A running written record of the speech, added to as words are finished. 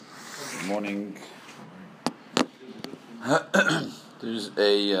Morning. There's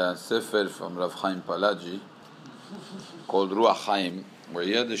a sefer from Rav Chaim Palaji called Ruach Chaim, where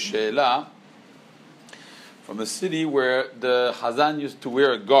he had the she'ela from a city where the Hazan used to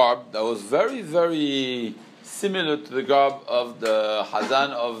wear a garb that was very, very similar to the garb of the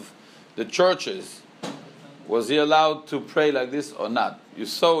Hazan of the churches. Was he allowed to pray like this or not? You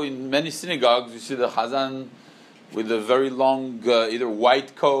saw in many synagogues, you see the Hazan with a very long either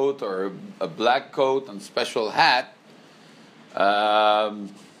white coat or a black coat and special hat.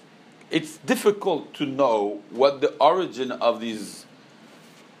 It's difficult to know what the origin of these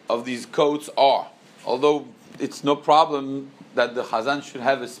coats are. Although it's no problem that the Hazan should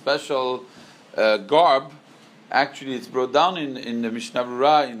have a special garb. Actually, it's brought down in the Mishnah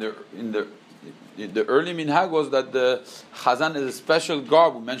Berurah in the early minhag was that the Hazan is a special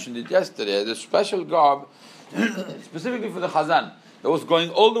garb. We mentioned it yesterday. The special garb specifically for the Hazan that was going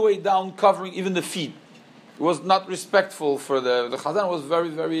all the way down, covering even the feet. It was not respectful for the Hazan was very,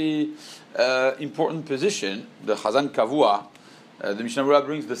 very important position. The Hazan Kavua, the Mishnah Berurah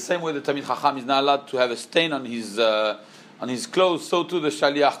brings the same way the Talmid Chacham is not allowed to have a stain on his clothes, so too the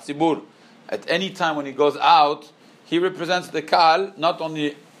Shaliach Tzibur. At any time when he goes out, he represents the Kahal, not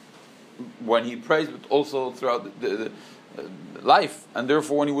only when he prays, but also throughout the life. And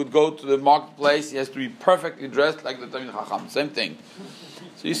therefore, when he would go to the marketplace, he has to be perfectly dressed like the Talmid Chacham. Same thing.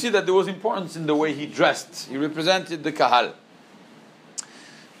 So you see that there was importance in the way he dressed. He represented the Kahal.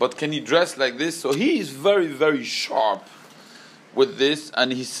 But can he dress like this? So he is very, very sharp with this.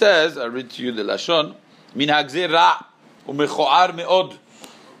 And he says, I read to you the Lashon, Minhag ze ra umechoar meod.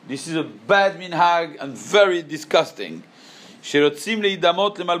 This is a bad minhag and very disgusting. Sherotzim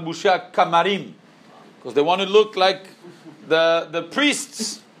leidamot lemalbushei kamarim. Because they want to look like the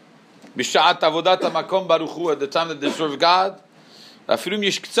priests. B'sha'at avodat hamakom baruch hu, at the time that they serve God. Even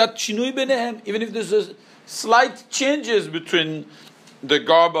if there's a slight changes between the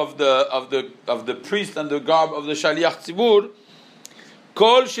garb of the priest and the garb of the shaliach tzibur,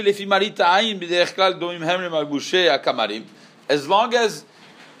 kol shelefi marit ha'ayin b'derech klal domim hem lemalbushei hakamarim, as long as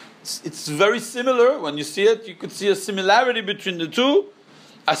it's very similar, when you see it, you could see a similarity between the two.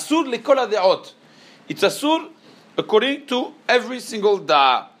 Asur lekol hadeot. It's asur according to every single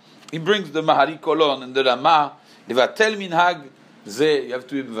da. He brings the Mahari Kolon and the Rama. Levatel minhag ze. You have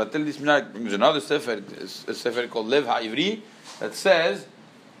to levatel this minhag. Brings another sefer, a sefer called Lev HaIvri, that says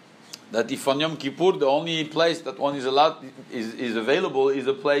that if on Yom Kippur the only place that one is allowed is available is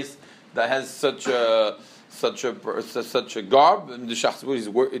a place that has such a garb, and the Shachzibur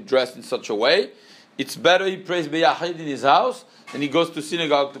is dressed in such a way. It's better he prays b'yachid in his house than he goes to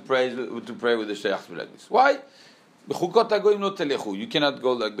synagogue to pray with the Shachzibur like this. Why? You cannot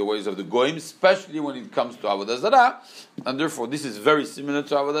go like the ways of the goyim, especially when it comes to avodah zarah, and therefore this is very similar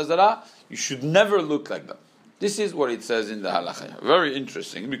to avodah zarah. You should never look like that. This is what it says in the halacha. Very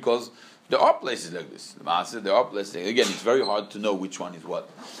interesting, because there are places like this. There are places. Again, it's very hard to know which one is what.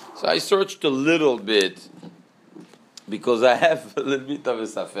 So I searched a little bit because I have a little bit of a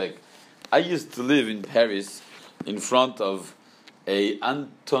safek. I used to live in Paris in front of a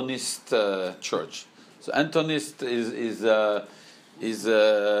Antonist church. So Antonist is a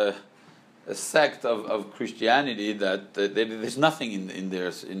sect of Christianity that there's nothing in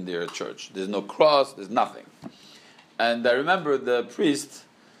their church. There's no cross. There's nothing. And I remember the priest.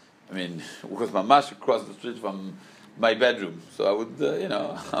 I mean, was mamash across the street from my bedroom. So I would,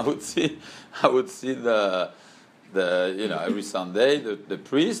 I would see the every Sunday the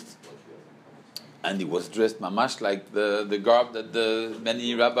priest, and he was dressed mamash like the garb that the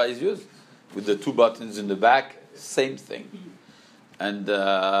many rabbis use, with the two buttons in the back, same thing. And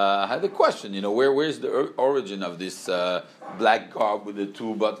I had a question, where's the origin of this black garb with the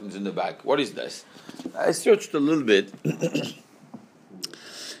two buttons in the back? What is this? I searched a little bit.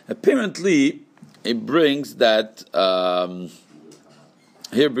 Apparently, it brings that.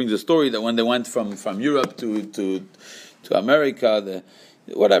 Here brings a story that when they went from Europe to America,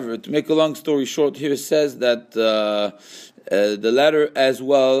 to make a long story short, here it says that the letter as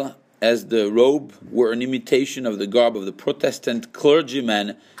well as the robe were an imitation of the garb of the Protestant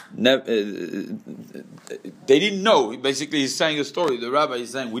clergyman. They didn't know. Basically, he's saying a story. The rabbi is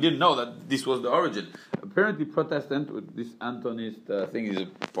saying, we didn't know that this was the origin. Apparently, Protestant, with this Antonist thing, is a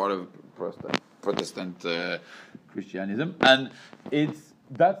part of Protestant Christianism. And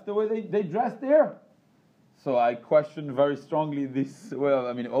that's the way they dress there. So I question very strongly this. Well,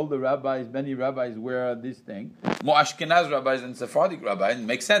 I mean, all the rabbis, many rabbis wear this thing. More Ashkenaz rabbis than Sephardic rabbis. It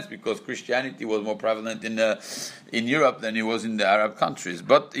makes sense because Christianity was more prevalent in Europe than it was in the Arab countries.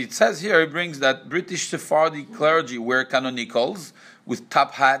 But it says here, it brings that British Sephardi clergy wear canonicals with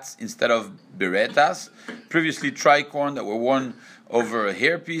top hats instead of beretas. Previously, tricorn that were worn over a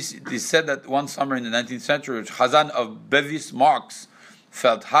hairpiece. It is said that one summer in the 19th century, Chazan of Bevis Marks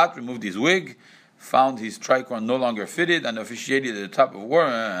felt hot, removed his wig, found his tricorn no longer fitted, and officiated at the top of war.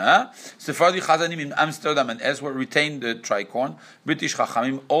 Sephardi Chazanim in Amsterdam and elsewhere retained the tricorn. British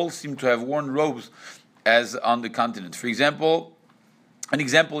Chachamim all seem to have worn robes as on the continent. For example, an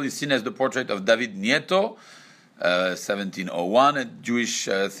example is seen as the portrait of David Nieto, 1701, at Jewish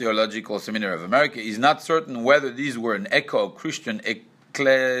Theological Seminary of America. It is not certain whether these were an echo of Christian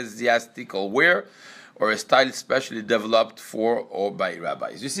ecclesiastical wear or a style specially developed for or by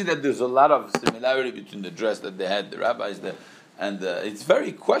rabbis. You see that there's a lot of similarity between the dress that they had, the rabbis, and it's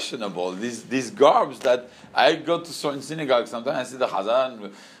very questionable. These garbs that I go to certain synagogues sometimes, I see the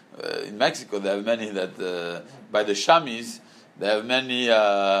Chazan in Mexico. They have many that by the Shamis, they have many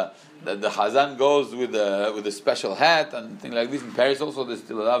that the Chazan goes with a special hat and things like this. In Paris also, there's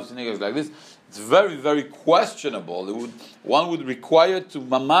still a lot of synagogues like this. It's very, very questionable. One would require to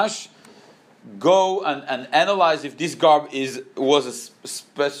mamash go and analyze if this garb was a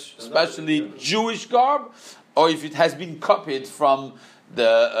especially Jewish garb, or if it has been copied from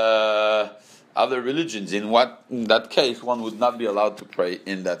the other religions. In that case, one would not be allowed to pray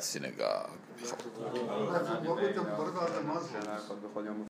in that synagogue.